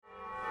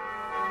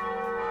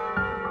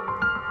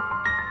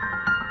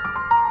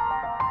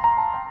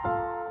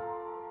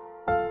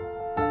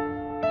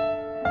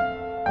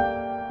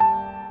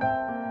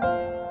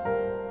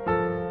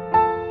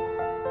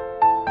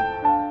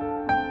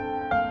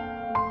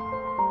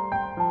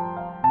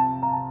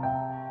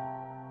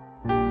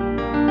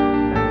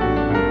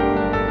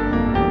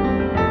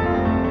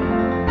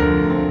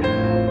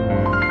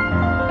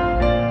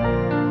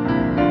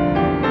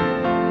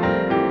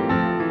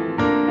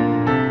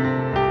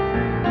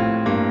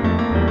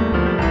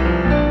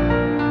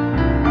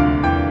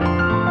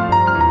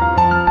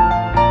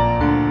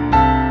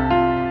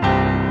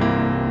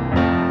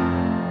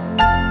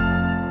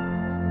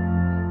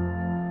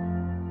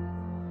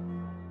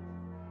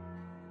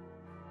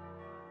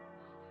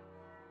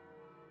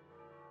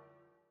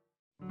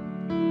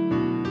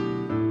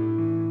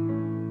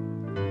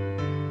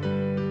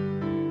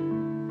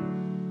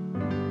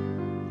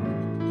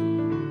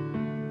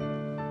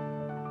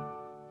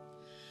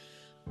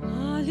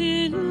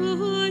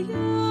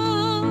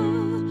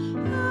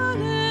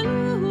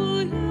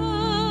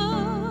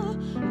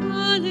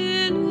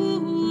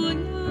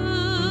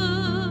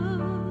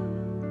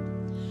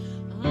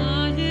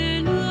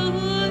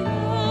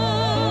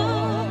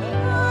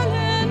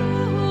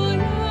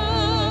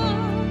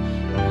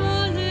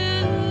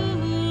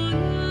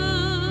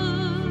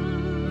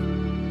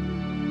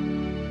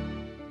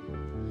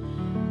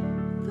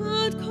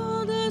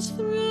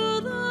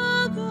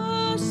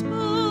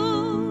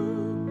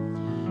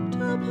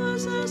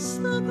us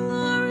the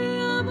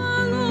glory of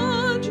our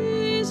Lord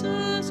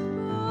Jesus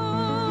Christ.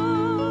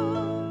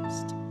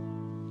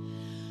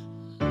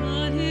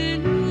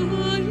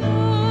 Alleluia,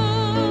 alleluia,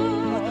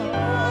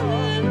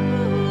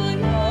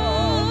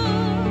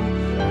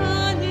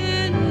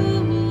 alleluia.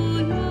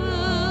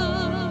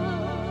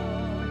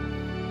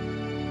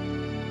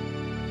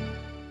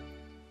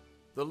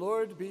 The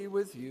Lord be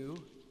with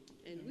you.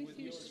 And with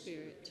your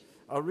spirit.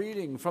 A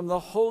reading from the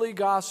Holy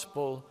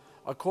Gospel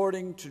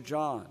according to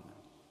John.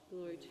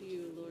 Glory to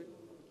you, Lord.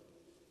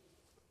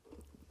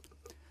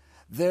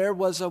 There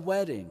was a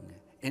wedding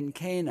in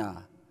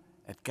Cana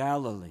at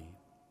Galilee,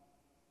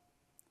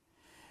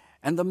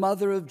 and the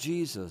mother of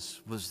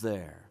Jesus was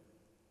there.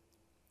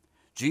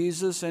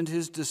 Jesus and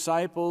his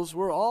disciples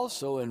were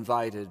also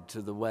invited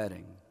to the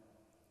wedding.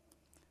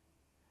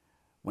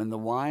 When the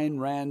wine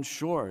ran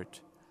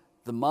short,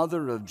 the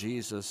mother of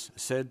Jesus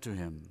said to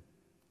him,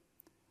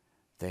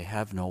 "They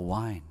have no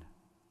wine."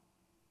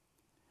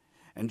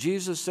 And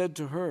Jesus said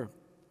to her,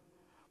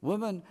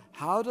 "Woman,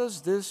 how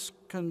does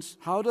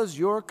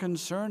your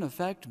concern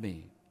affect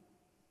me?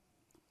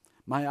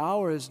 My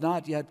hour is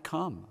not yet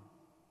come."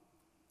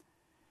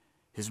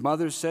 His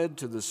mother said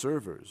to the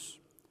servers,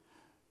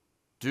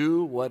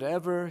 "Do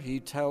whatever he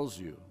tells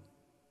you."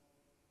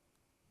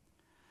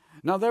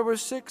 Now there were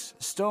 6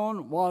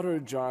 stone water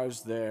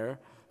jars there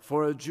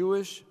for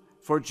Jewish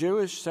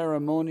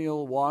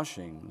ceremonial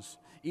washings,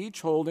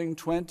 each holding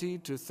 20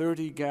 to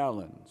 30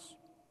 gallons.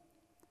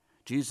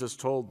 Jesus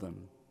told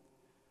them,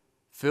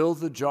 "Fill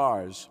the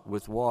jars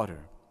with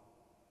water."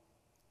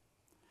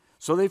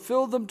 So they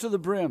filled them to the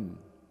brim.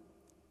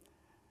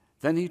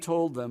 Then he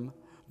told them,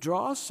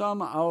 "Draw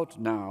some out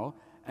now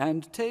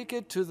and take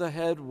it to the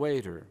head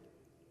waiter."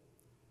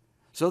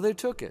 So they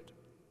took it.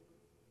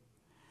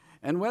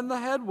 And when the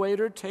head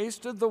waiter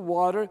tasted the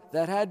water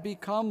that had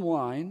become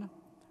wine,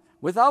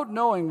 without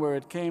knowing where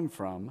it came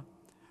from,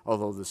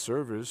 although the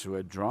servers who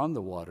had drawn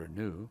the water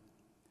knew,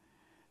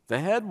 the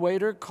head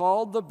waiter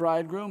called the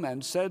bridegroom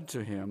and said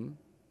to him,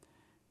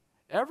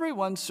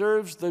 "Everyone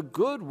serves the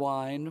good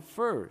wine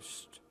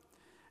first,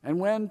 and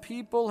when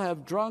people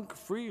have drunk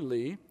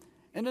freely,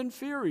 an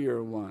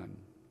inferior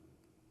one.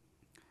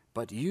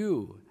 But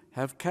you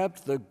have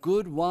kept the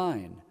good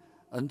wine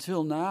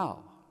until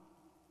now."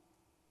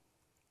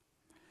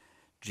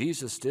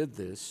 Jesus did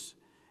this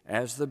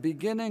as the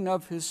beginning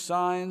of his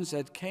signs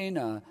at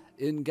Cana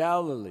in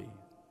Galilee,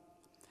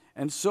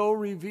 and so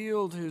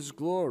revealed his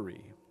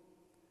glory.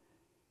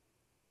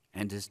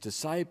 And his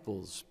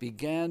disciples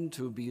began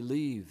to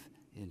believe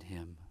in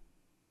him.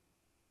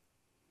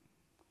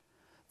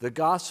 The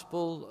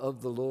Gospel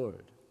of the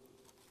Lord.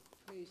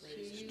 Praise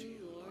to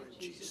you, Lord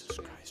Jesus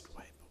Christ.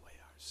 Wipe away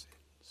our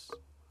sins.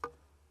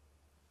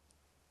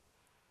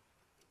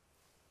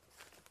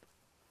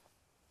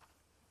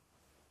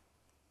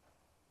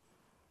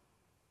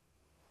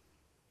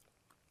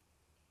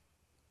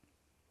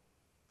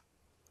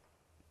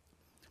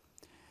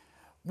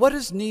 What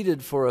is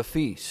needed for a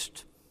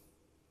feast?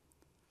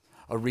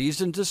 A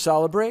reason to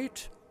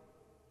celebrate?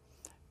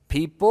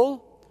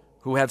 People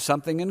who have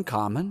something in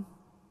common?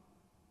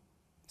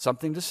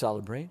 Something to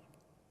celebrate?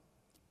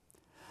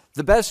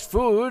 The best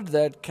food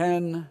that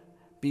can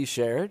be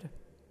shared?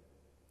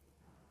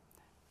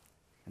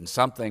 And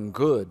something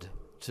good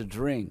to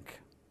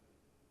drink.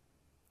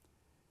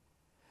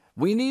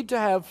 We need to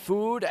have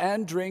food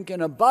and drink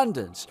in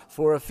abundance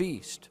for a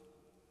feast,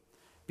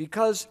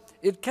 because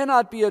it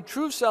cannot be a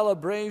true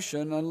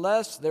celebration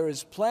unless there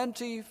is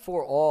plenty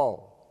for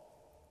all.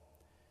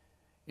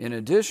 In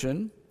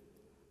addition,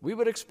 we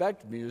would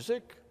expect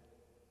music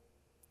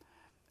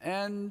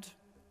and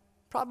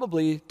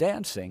probably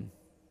dancing.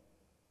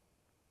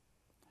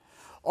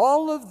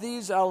 All of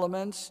these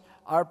elements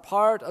are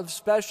part of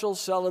special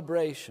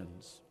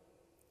celebrations.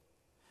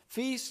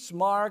 Feasts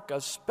mark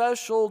a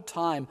special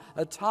time,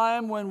 a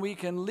time when we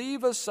can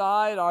leave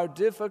aside our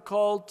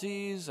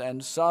difficulties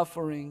and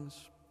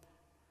sufferings.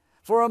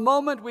 For a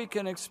moment, we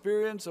can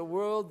experience a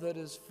world that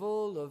is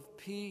full of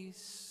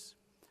peace,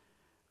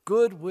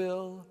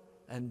 goodwill,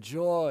 and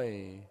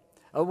joy,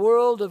 a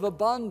world of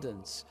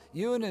abundance,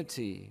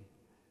 unity,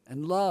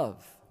 and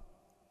love.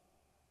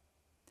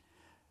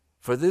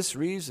 For this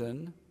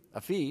reason,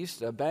 a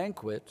feast, a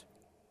banquet,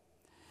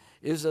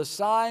 is a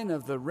sign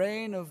of the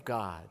reign of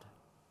God.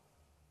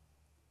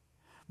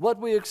 What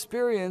we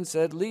experience,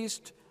 at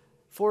least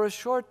for a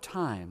short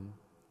time,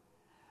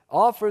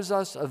 offers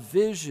us a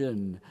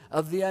vision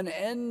of the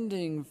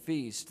unending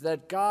feast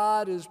that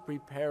God is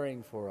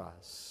preparing for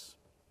us.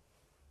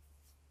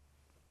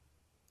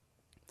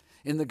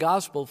 In the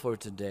gospel for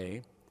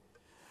today,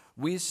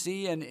 we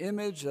see an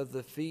image of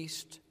the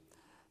feast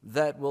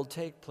that will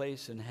take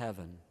place in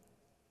heaven.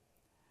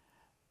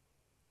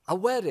 A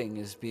wedding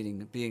is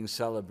being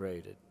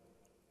celebrated.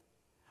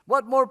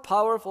 What more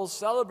powerful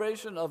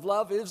celebration of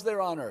love is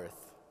there on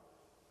earth?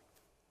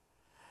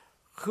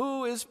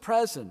 Who is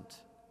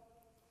present?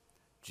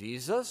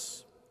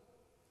 Jesus,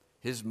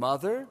 his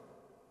mother,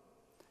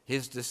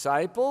 his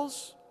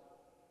disciples,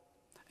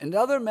 and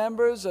other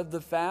members of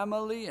the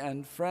family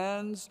and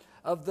friends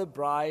of the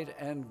bride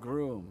and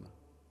groom.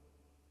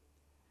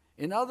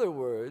 In other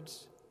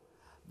words,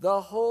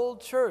 the whole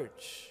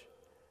church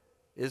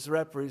is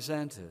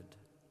represented.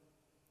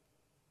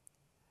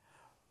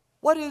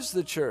 What is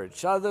the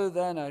church other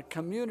than a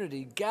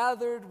community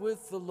gathered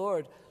with the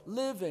Lord,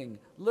 living,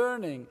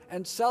 learning,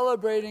 and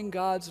celebrating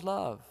God's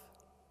love?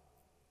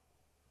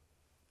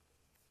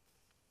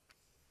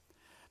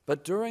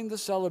 But during the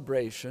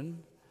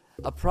celebration,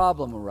 a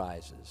problem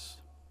arises.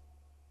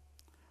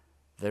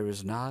 There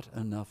is not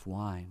enough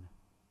wine.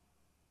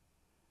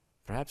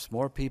 Perhaps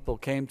more people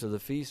came to the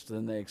feast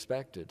than they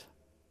expected.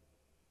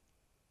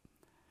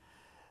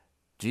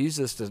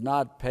 Jesus does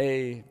not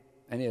pay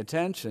any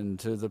attention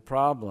to the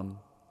problem.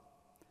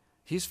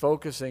 He's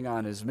focusing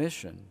on his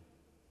mission,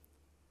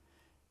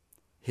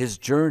 his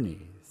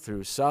journey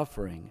through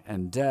suffering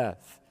and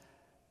death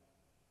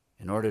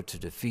in order to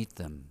defeat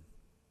them.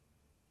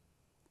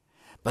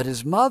 But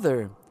his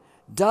mother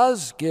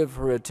does give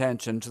her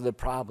attention to the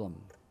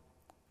problem.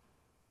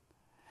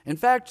 In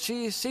fact,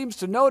 she seems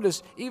to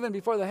notice even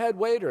before the head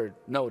waiter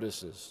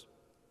notices.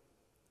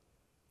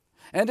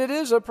 And it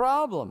is a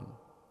problem.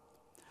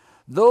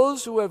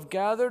 Those who have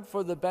gathered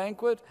for the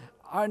banquet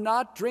are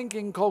not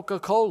drinking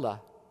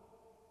Coca-Cola.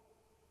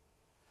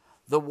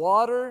 The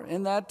water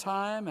in that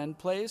time and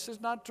place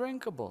is not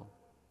drinkable.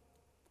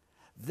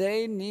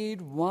 They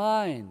need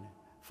wine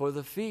for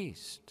the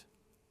feast.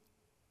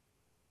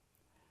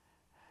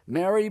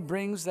 Mary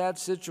brings that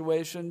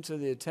situation to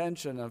the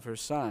attention of her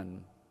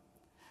son.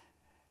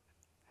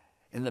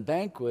 In the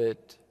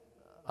banquet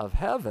of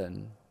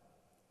heaven,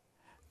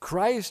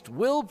 Christ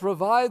will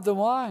provide the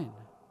wine.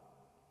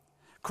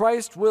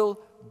 Christ will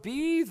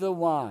be the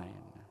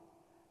wine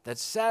that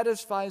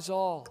satisfies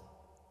all.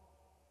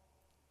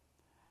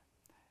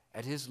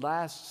 At his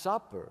Last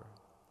Supper,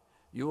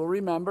 you will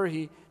remember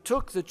he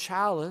took the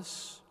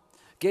chalice,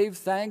 gave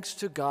thanks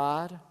to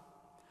God,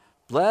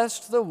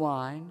 blessed the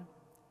wine,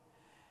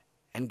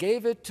 and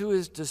gave it to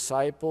his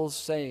disciples,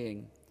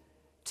 saying,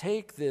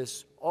 "Take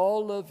this,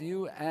 all of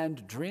you,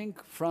 and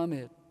drink from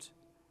it,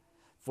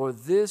 for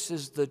this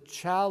is the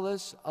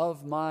chalice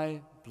of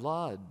my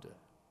blood,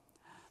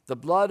 the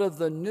blood of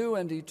the new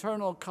and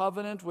eternal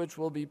covenant, which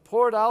will be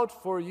poured out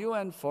for you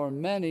and for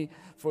many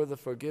for the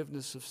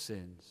forgiveness of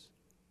sins."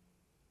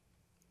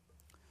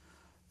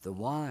 The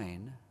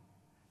wine,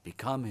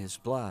 become his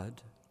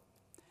blood,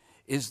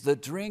 is the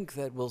drink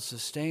that will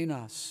sustain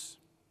us.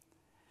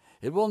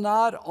 It will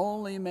not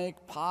only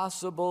make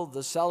possible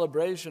the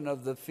celebration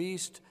of the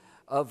feast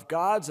of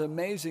God's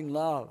amazing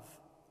love,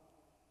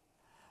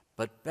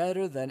 but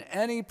better than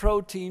any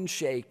protein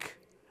shake,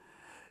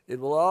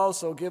 it will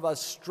also give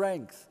us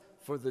strength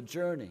for the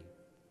journey.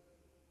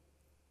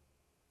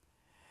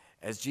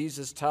 As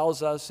Jesus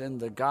tells us in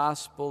the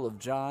Gospel of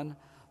John,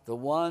 the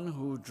one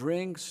who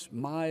drinks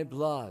my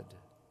blood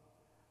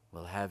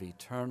will have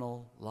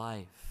eternal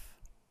life.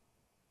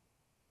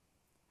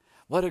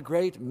 What a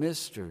great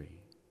mystery!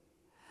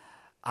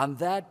 On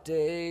that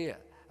day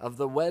of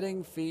the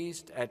wedding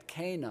feast at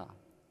Cana,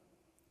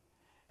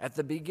 at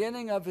the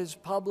beginning of his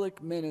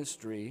public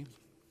ministry,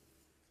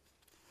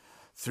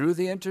 through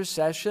the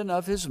intercession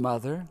of his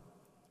mother,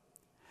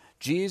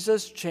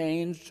 Jesus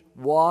changed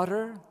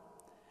water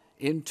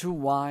into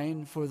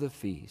wine for the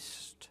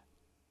feast.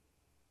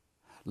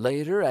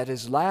 Later, at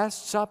his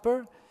Last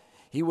Supper,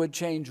 he would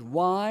change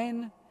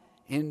wine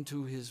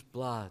into his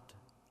blood.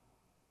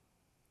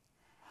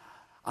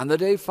 On the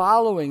day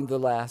following the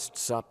Last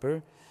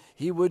Supper,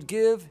 he would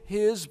give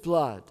his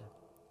blood,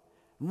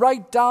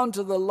 right down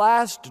to the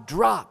last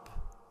drop,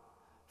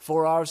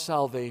 for our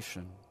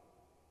salvation,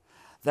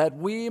 that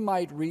we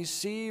might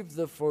receive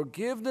the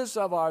forgiveness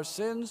of our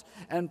sins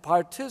and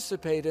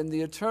participate in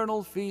the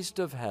eternal feast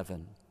of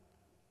heaven.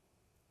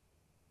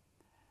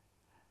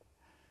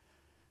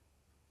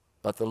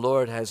 But the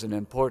Lord has an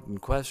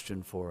important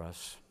question for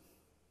us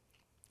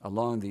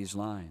along these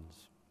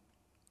lines.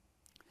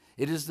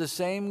 It is the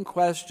same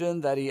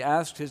question that he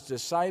asked his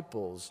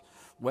disciples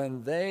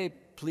when they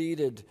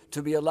pleaded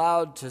to be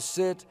allowed to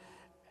sit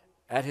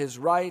at his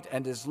right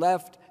and his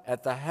left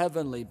at the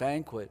heavenly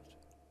banquet.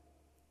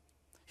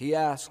 He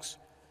asks,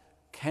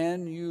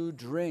 "Can you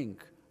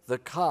drink the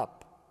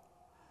cup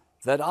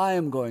that I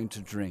am going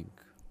to drink?"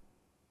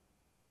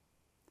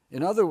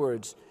 In other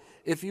words,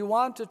 if you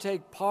want to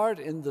take part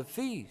in the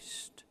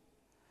feast,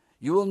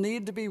 you will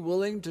need to be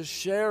willing to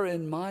share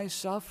in my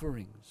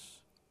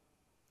sufferings.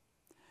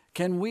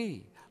 Can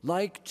we,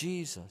 like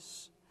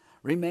Jesus,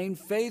 remain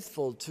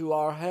faithful to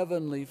our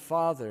Heavenly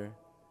Father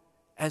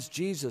as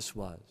Jesus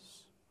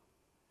was?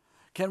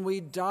 Can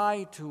we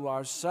die to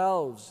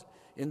ourselves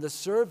in the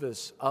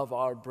service of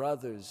our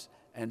brothers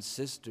and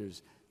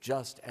sisters,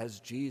 just as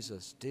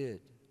Jesus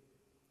did?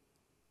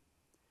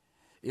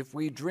 If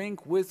we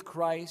drink with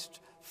Christ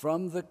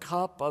from the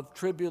cup of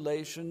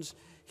tribulations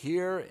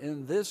here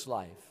in this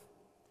life,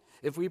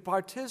 if we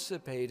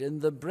participate in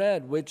the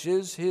bread which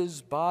is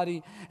his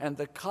body and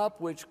the cup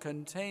which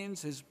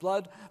contains his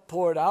blood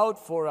poured out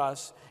for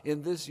us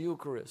in this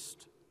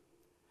Eucharist,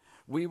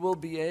 we will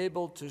be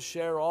able to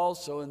share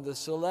also in the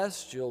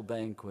celestial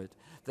banquet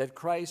that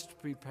Christ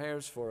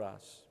prepares for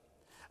us,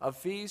 a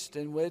feast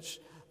in which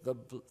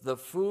the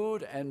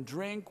food and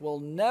drink will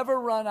never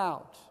run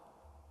out,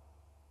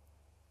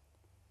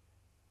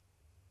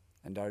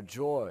 and our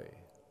joy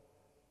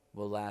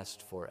will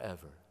last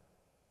forever.